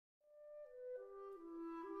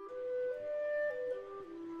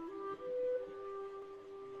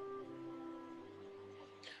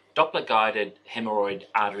Doppler-Guided Haemorrhoid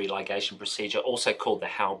Artery Ligation procedure, also called the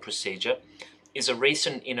HAL procedure, is a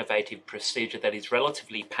recent innovative procedure that is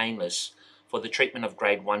relatively painless for the treatment of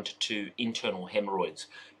grade 1 to 2 internal hemorrhoids,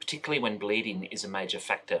 particularly when bleeding is a major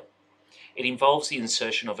factor. It involves the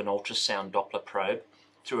insertion of an ultrasound Doppler probe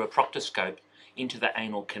through a proctoscope into the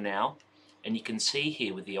anal canal, and you can see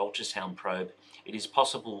here with the ultrasound probe it is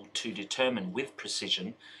possible to determine with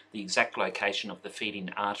precision the exact location of the feeding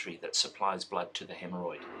artery that supplies blood to the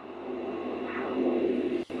hemorrhoid.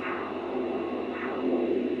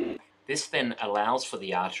 This then allows for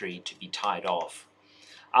the artery to be tied off.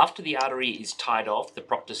 After the artery is tied off, the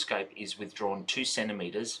proctoscope is withdrawn 2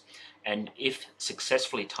 centimeters, and if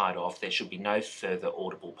successfully tied off, there should be no further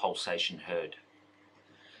audible pulsation heard.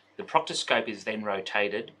 The proctoscope is then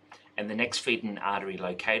rotated and the next feeding artery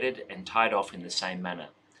located and tied off in the same manner.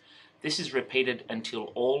 This is repeated until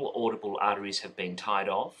all audible arteries have been tied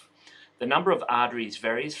off. The number of arteries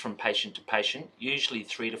varies from patient to patient. Usually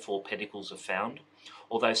 3 to 4 pedicles are found,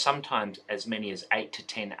 although sometimes as many as 8 to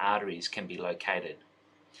 10 arteries can be located.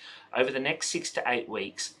 Over the next 6 to 8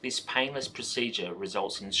 weeks, this painless procedure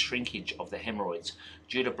results in shrinkage of the hemorrhoids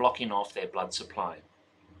due to blocking off their blood supply.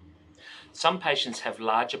 Some patients have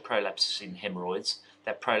larger prolapses in hemorrhoids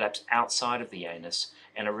that prolapse outside of the anus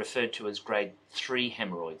and are referred to as grade 3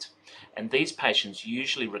 hemorrhoids, and these patients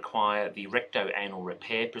usually require the rectoanal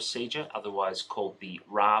repair procedure, otherwise called the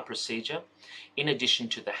HAL-RAR procedure, in addition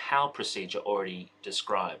to the HAL procedure already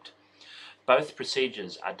described. Both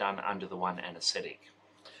procedures are done under the one anaesthetic.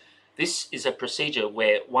 This is a procedure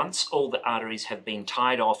where once all the arteries have been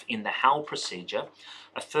tied off in the HAL procedure,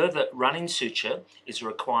 a further running suture is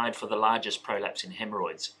required for the largest prolapse in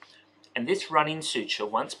hemorrhoids. And this running suture,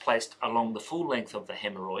 once placed along the full length of the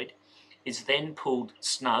hemorrhoid, is then pulled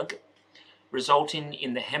snug, resulting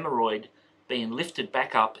in the hemorrhoid being lifted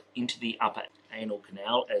back up into the upper anal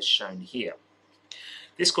canal as shown here.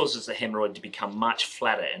 This causes the hemorrhoid to become much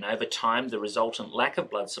flatter, and over time the resultant lack of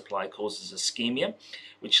blood supply causes ischemia,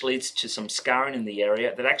 which leads to some scarring in the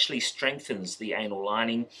area that actually strengthens the anal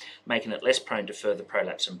lining, making it less prone to further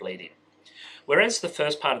prolapse and bleeding. Whereas the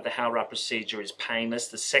first part of the HAL-RAR procedure is painless,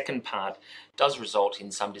 the second part does result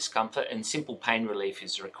in some discomfort, and simple pain relief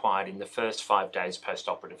is required in the first 5 days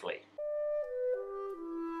post-operatively.